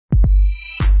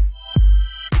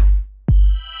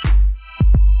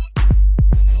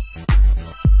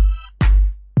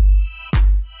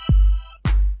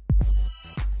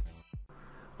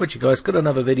Right, you guys, got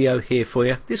another video here for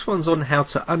you. This one's on how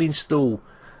to uninstall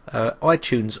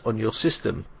iTunes on your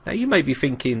system. Now you may be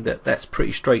thinking that that's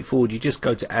pretty straightforward. You just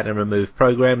go to add and remove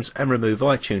programs and remove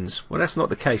iTunes. Well, that's not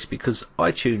the case, because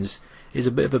iTunes is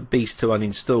a bit of a beast to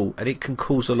uninstall and it can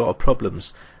cause a lot of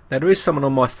problems. Now there is someone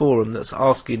on my forum that's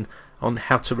asking on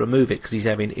how to remove it because he's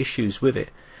having issues with it.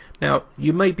 Now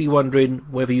you may be wondering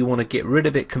whether you want to get rid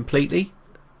of it completely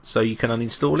so you can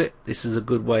uninstall it. This is a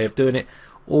good way of doing it.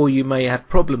 Or you may have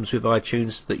problems with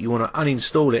iTunes that you want to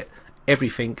uninstall it,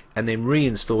 everything, and then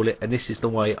reinstall it, and this is the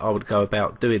way I would go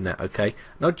about doing that. Okay,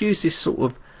 and I'd use this sort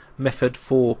of method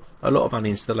for a lot of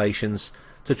uninstallations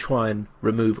to try and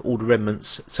remove all the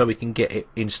remnants so we can get it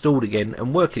installed again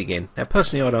and working again. Now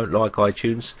personally I don't like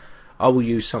iTunes. I will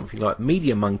use something like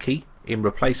MediaMonkey in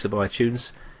replace of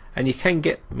iTunes, and you can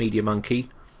get MediaMonkey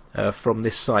from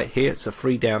this site here. It's a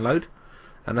free download,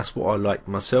 and that's what I like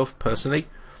myself personally,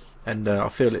 and I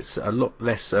feel it's a lot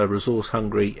less resource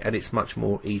hungry and it's much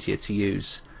more easier to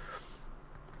use.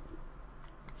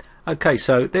 Okay,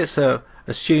 so let's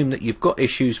assume that you've got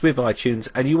issues with iTunes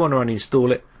and you want to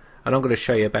uninstall it, and I'm going to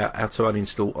show you about how to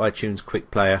uninstall iTunes Quick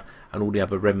Player and all the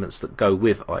other remnants that go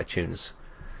with iTunes.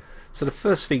 So the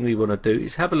first thing we want to do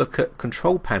is have a look at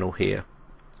Control Panel here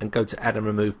and go to add and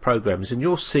remove programs, and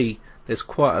you'll see there's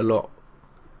quite a lot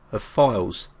of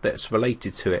files that's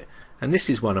related to it, and this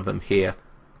is one of them here,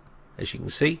 as you can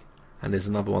see, and there's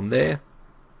another one there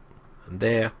and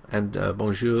there, and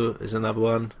Bonjour is another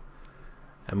one,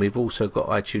 and we've also got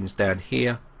iTunes down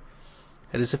here,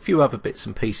 and there's a few other bits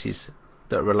and pieces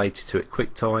that are related to it,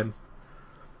 QuickTime.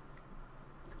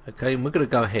 Okay, and we're going to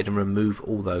go ahead and remove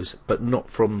all those, but not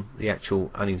from the actual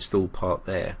uninstall part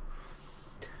there.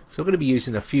 So I'm going to be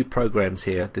using a few programs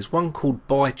here. There's one called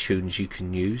BuyTunes you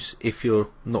can use if you're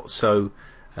not so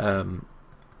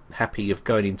happy of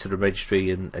going into the registry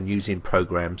and using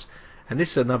programs, and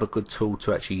this is another good tool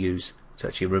to actually use to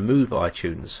actually remove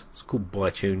iTunes. It's called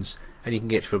BuyTunes, and you can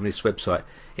get it from this website.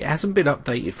 It hasn't been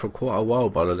updated for quite a while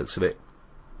by the looks of it,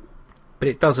 but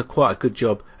it does quite a good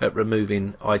job at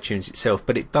removing iTunes itself,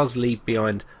 but it does leave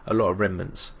behind a lot of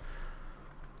remnants.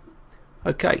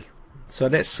 Okay, so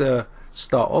let's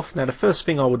start off. Now the first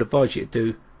thing I would advise you to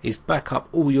do is back up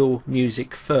all your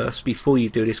music first before you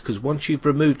do this, because once you've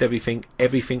removed everything,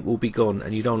 everything will be gone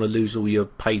and you don't want to lose all your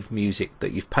paid music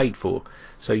that you've paid for.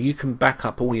 So you can back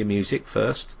up all your music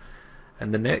first,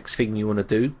 and the next thing you want to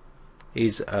do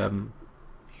is you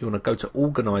want to go to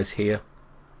Organize here,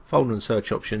 Folder and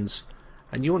Search Options,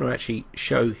 and you want to actually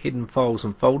show hidden files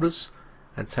and folders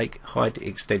and take hide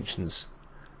extensions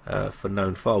for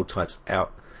known file types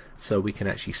out so we can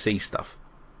actually see stuff.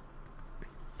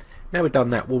 Now we've done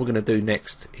that, what we're going to do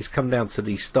next is come down to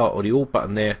the Start or the All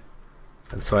button there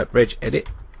and type regedit,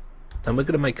 and we're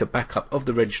going to make a backup of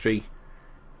the registry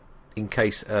in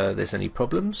case there's any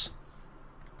problems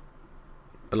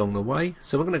along the way.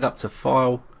 So we're going to go up to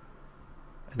File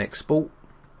and Export.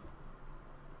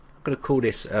 I'm going to call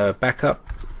this backup,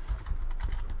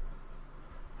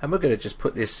 and we're going to just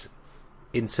put this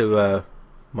into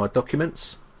my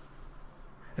documents,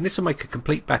 and this will make a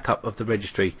complete backup of the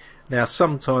registry. Now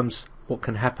sometimes what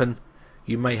can happen,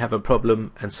 you may have a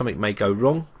problem and something may go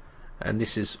wrong, and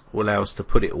this will allow us to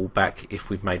put it all back if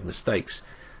we've made mistakes.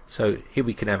 So here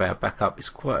we can have our backup. It's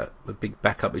quite a big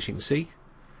backup, as you can see.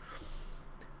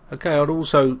 Okay, I'd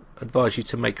also advise you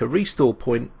to make a restore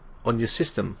point on your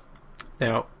system.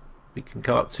 Now we can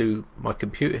go up to my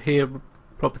computer here,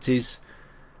 Properties,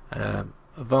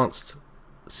 Advanced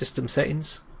System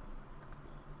Settings,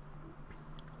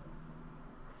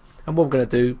 and what I'm going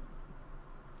to do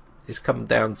is come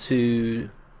down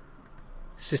to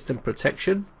System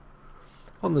Protection.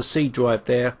 On the C drive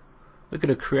there, we're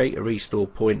going to create a restore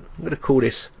point. I'm going to call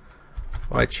this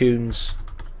iTunes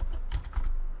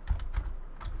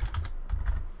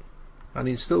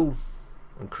Uninstall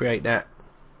and create that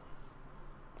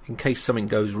in case something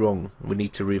goes wrong and we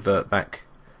need to revert back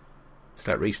to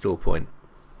that restore point.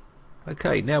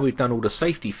 Okay, now we've done all the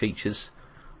safety features,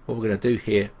 what we're going to do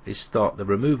here is start the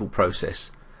removal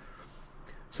process.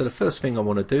 So the first thing I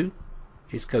want to do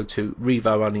is go to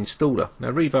Revo Uninstaller.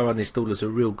 Now Revo Uninstaller is a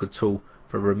real good tool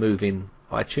for removing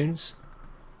iTunes.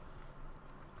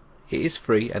 It is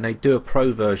free and they do a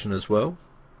pro version as well.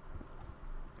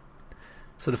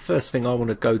 So the first thing I want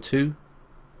to go to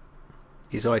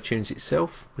is iTunes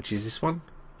itself, which is this one.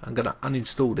 I'm going to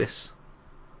uninstall this.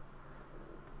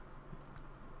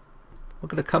 I'm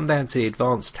going to come down to the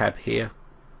Advanced tab here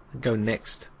and go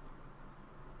Next.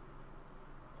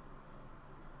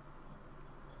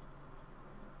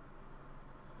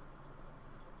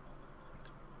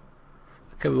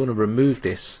 Okay, we want to remove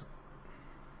this.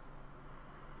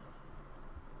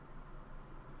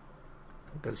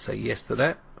 I'm going to say yes to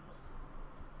that.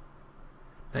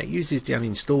 Now it uses the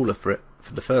uninstaller for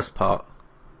the first part.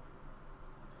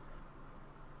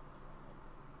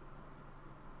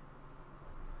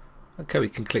 Okay, we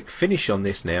can click finish on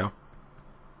this now,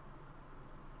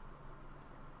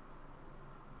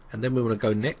 and then we want to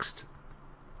go next.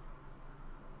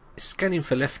 It's scanning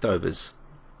for leftovers,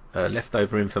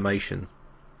 leftover information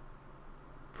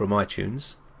from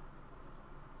iTunes.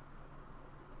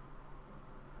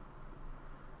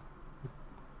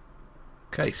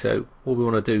 Okay, so what we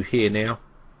want to do here now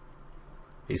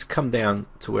is come down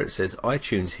to where it says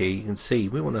iTunes here. You can see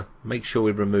we want to make sure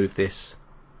we remove this.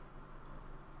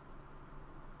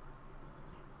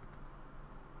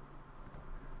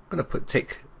 I'm going to put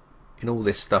tick in all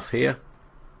this stuff here.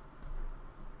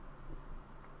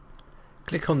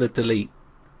 Click on the delete.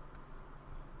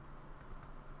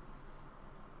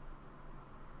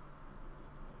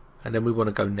 And then we want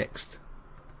to go next.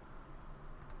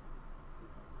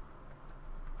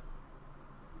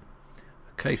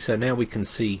 Okay, so now we can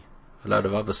see a load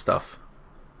of other stuff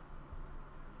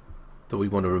that we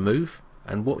want to remove,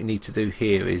 and what we need to do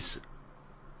here is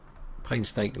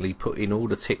painstakingly put in all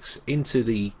the ticks into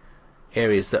the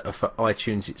areas that are for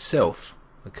iTunes itself.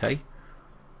 Okay,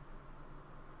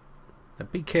 now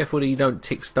be careful that you don't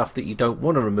tick stuff that you don't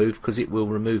want to remove, because it will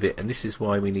remove it, and this is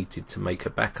why we needed to make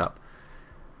a backup.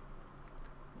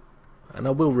 And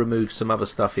I will remove some other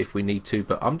stuff if we need to,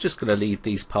 but I'm just going to leave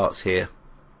these parts here,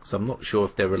 so I'm not sure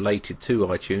if they're related to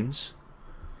iTunes.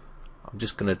 I'm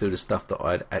just going to do the stuff that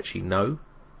I actually know,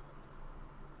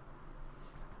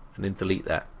 and then delete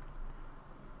that.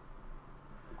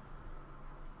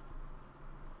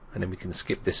 And then we can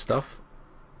skip this stuff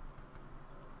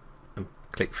and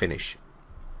click finish.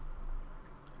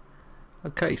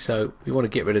 Okay, so we want to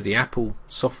get rid of the Apple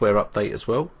software update as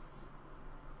well.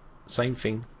 Same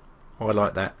thing,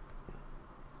 highlight that.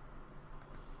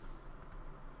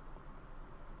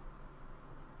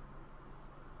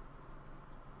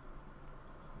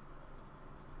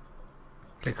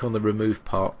 Click on the remove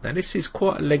part. Now this is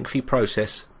quite a lengthy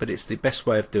process, but it's the best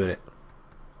way of doing it.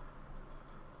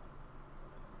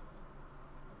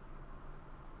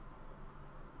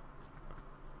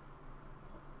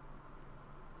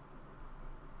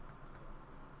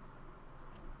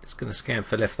 It's going to scan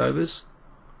for leftovers.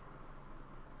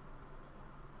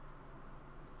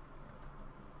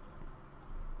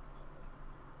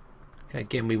 Okay,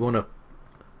 again we want to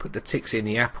put the ticks in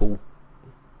the Apple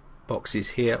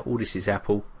boxes here. All this is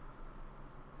Apple.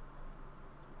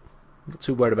 I'm not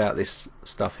too worried about this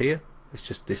stuff here. It's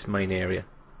just this main area.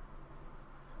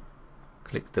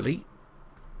 Click delete.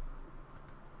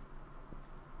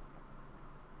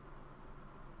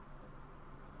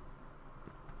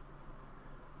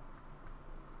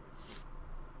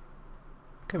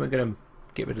 Okay, we're going to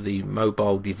get rid of the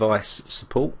mobile device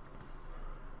support.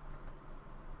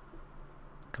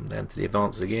 Come down to the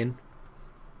advanced again.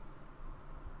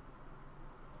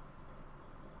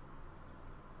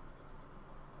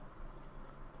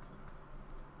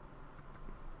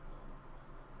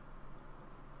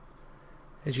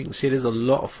 As you can see, there's a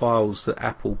lot of files that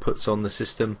Apple puts on the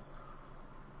system.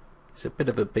 It's a bit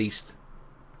of a beast.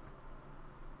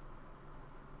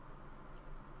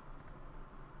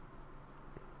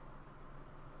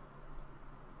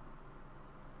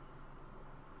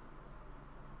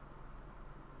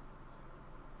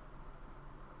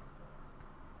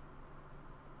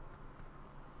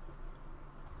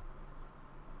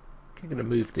 I'm going to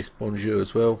move this bonjour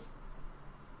as well.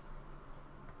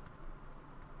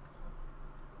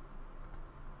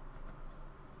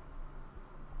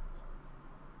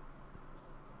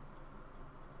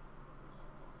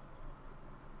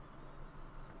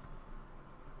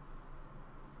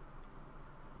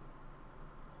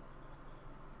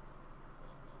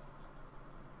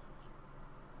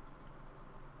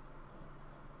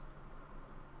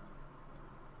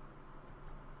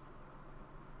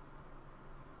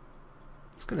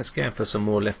 It's going to scan for some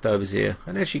more leftovers here,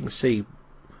 and as you can see,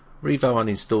 Revo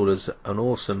Uninstaller is an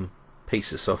awesome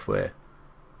piece of software.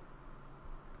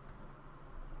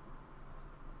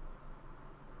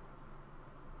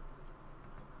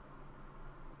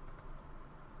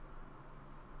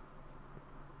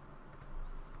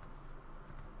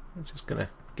 I'm just going to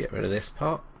get rid of this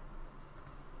part.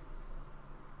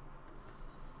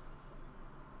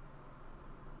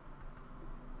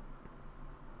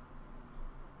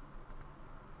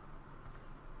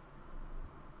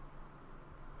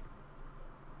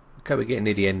 Okay, we're getting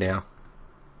near the end now.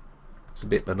 It's a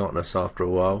bit monotonous after a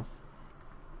while.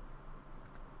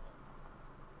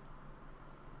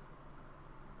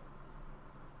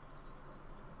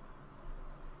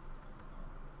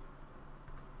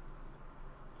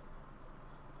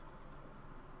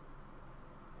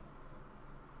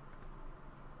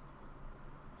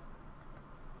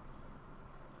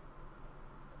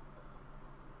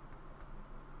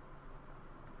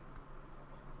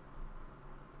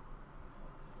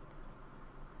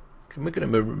 And we're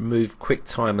going to remove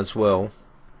QuickTime as well,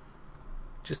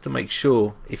 just to make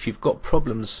sure if you've got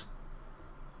problems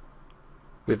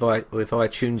with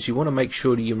iTunes, you want to make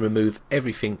sure that you remove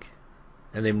everything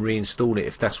and then reinstall it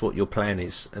if that's what your plan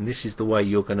is, and this is the way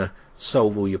you're going to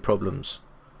solve all your problems.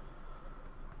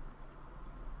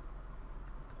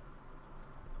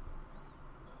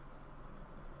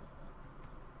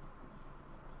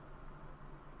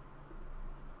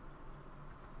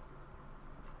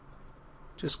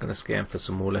 Just going to scan for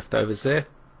some more leftovers there.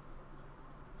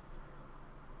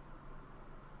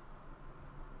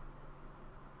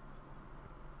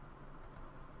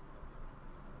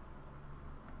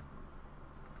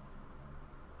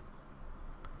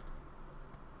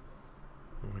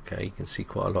 Okay, you can see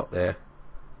quite a lot there.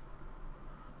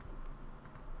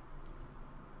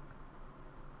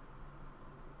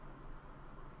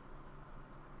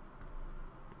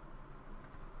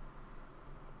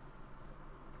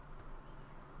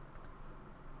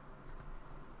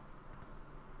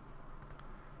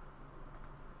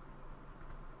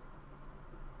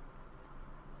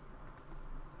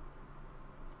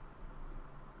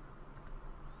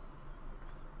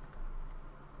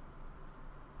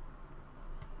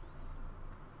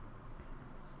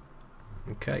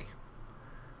 Okay,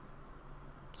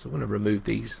 so I'm going to remove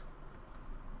these.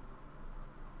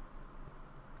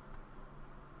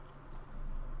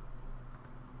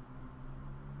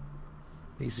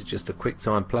 These are just the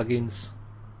QuickTime plugins.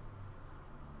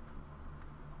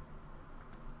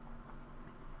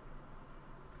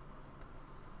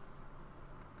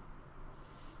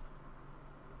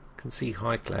 You can see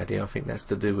high cloud here, I think that's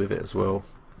to do with it as well.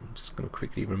 I'm just going to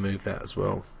quickly remove that as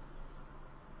well.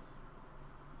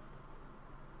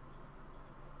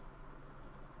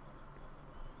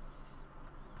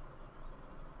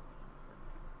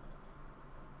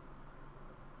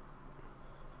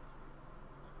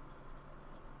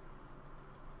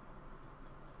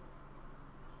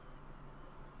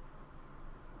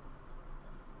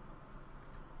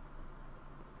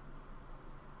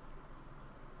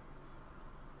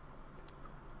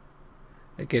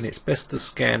 Again, it's best to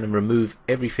scan and remove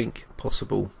everything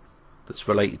possible that's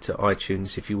related to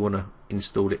iTunes if you want to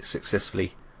install it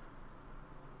successfully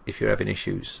if you're having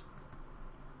issues.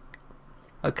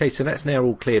 Okay, so that's now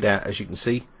all cleared out, as you can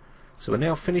see. So we're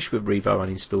now finished with Revo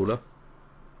Uninstaller.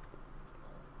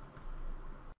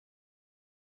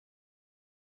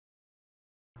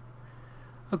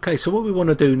 Okay, so what we want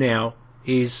to do now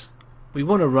is we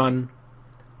want to run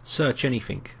search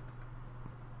anything.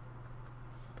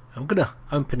 I'm going to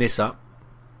open this up,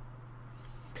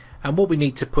 and what we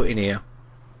need to put in here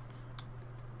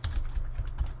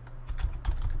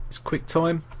is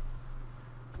QuickTime,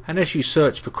 and as you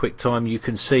search for QuickTime you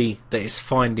can see that it's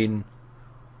finding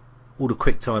all the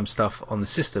QuickTime stuff on the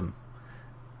system.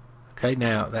 Okay,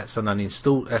 now that's an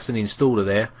uninstall, that's an installer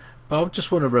there, but I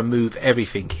just want to remove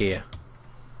everything here.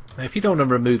 Now if you don't want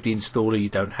to remove the installer you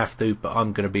don't have to, but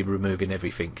I'm going to be removing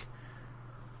everything,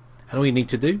 and all you need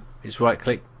to do is right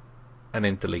click and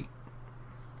then delete.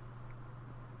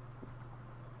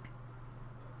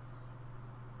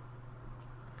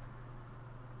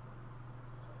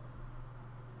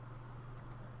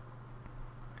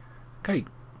 Okay,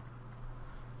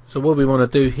 so what we want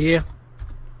to do here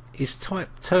is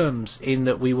type terms in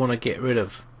that we want to get rid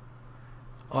of: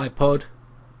 iPod,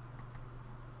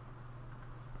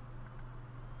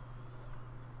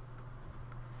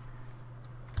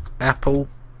 Apple,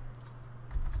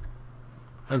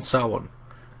 and so on.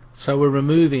 So we're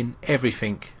removing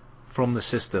everything from the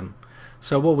system.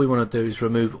 So what we want to do is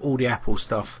remove all the Apple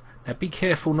stuff. Now be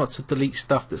careful not to delete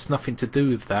stuff that's nothing to do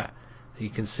with that. You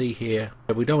can see here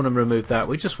we don't want to remove that,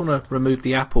 we just want to remove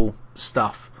the Apple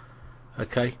stuff.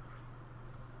 Okay,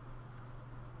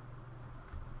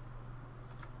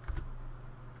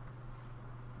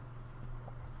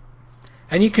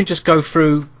 and you can just go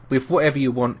through with whatever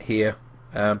you want here,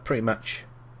 pretty much.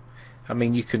 I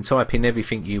mean, you can type in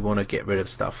everything you want to get rid of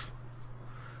stuff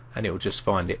and it will just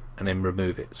find it and then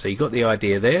remove it. So you got the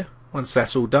idea there. Once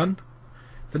that's all done,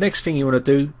 the next thing you want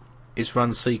to do is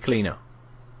run CCleaner.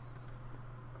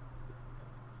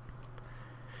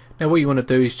 Now what you want to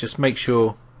do is just make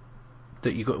sure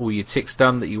that you've got all your ticks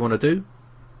done that you want to do.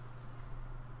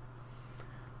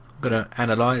 I'm going to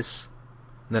analyze,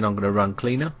 and then I'm going to run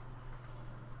cleaner.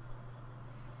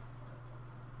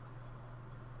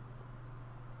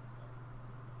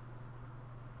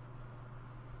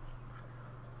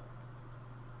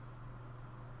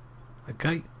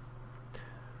 Okay,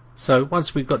 so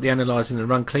once we've got the analyzing and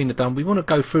run cleaner done, we want to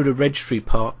go through the registry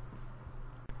part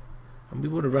and we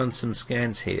want to run some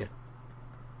scans here.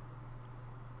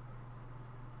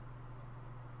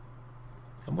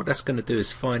 and what that's going to do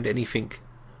is find anything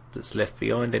that's left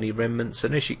behind, any remnants.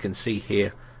 And as you can see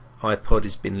here, iPod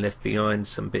has been left behind,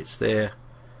 some bits there,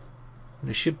 and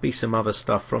there should be some other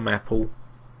stuff from Apple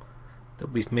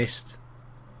that we've missed.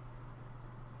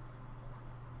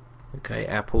 Okay,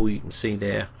 Apple, you can see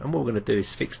there, and what we're going to do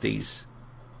is fix these.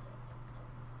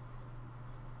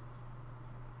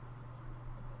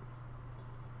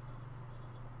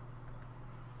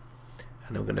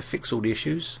 And I'm going to fix all the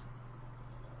issues.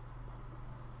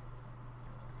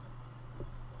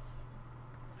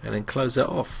 And then close that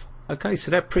off. Okay, so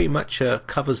that pretty much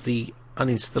covers the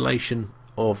uninstallation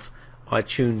of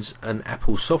iTunes and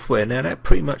Apple software. Now that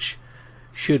pretty much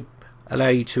should allow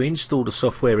you to install the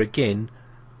software again,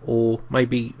 or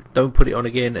maybe don't put it on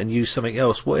again and use something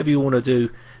else. Whatever you want to do,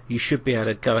 you should be able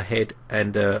to go ahead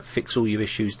and fix all your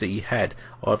issues that you had,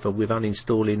 either with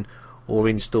uninstalling or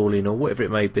installing or whatever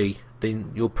it may be.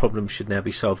 Then your problem should now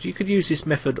be solved. You could use this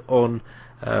method on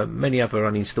many other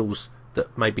uninstalls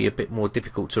that may be a bit more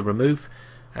difficult to remove,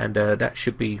 and that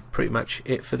should be pretty much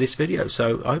it for this video.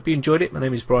 So I hope you enjoyed it. My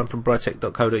name is Brian from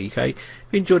Britec.co.uk. If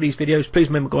you enjoyed these videos, please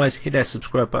remember guys, hit that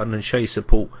subscribe button and show your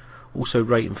support. Also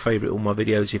rate and favourite all my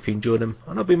videos if you enjoy them,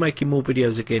 and I'll be making more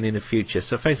videos again in the future.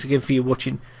 So thanks again for your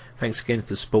watching, thanks again for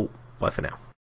the support, bye for now.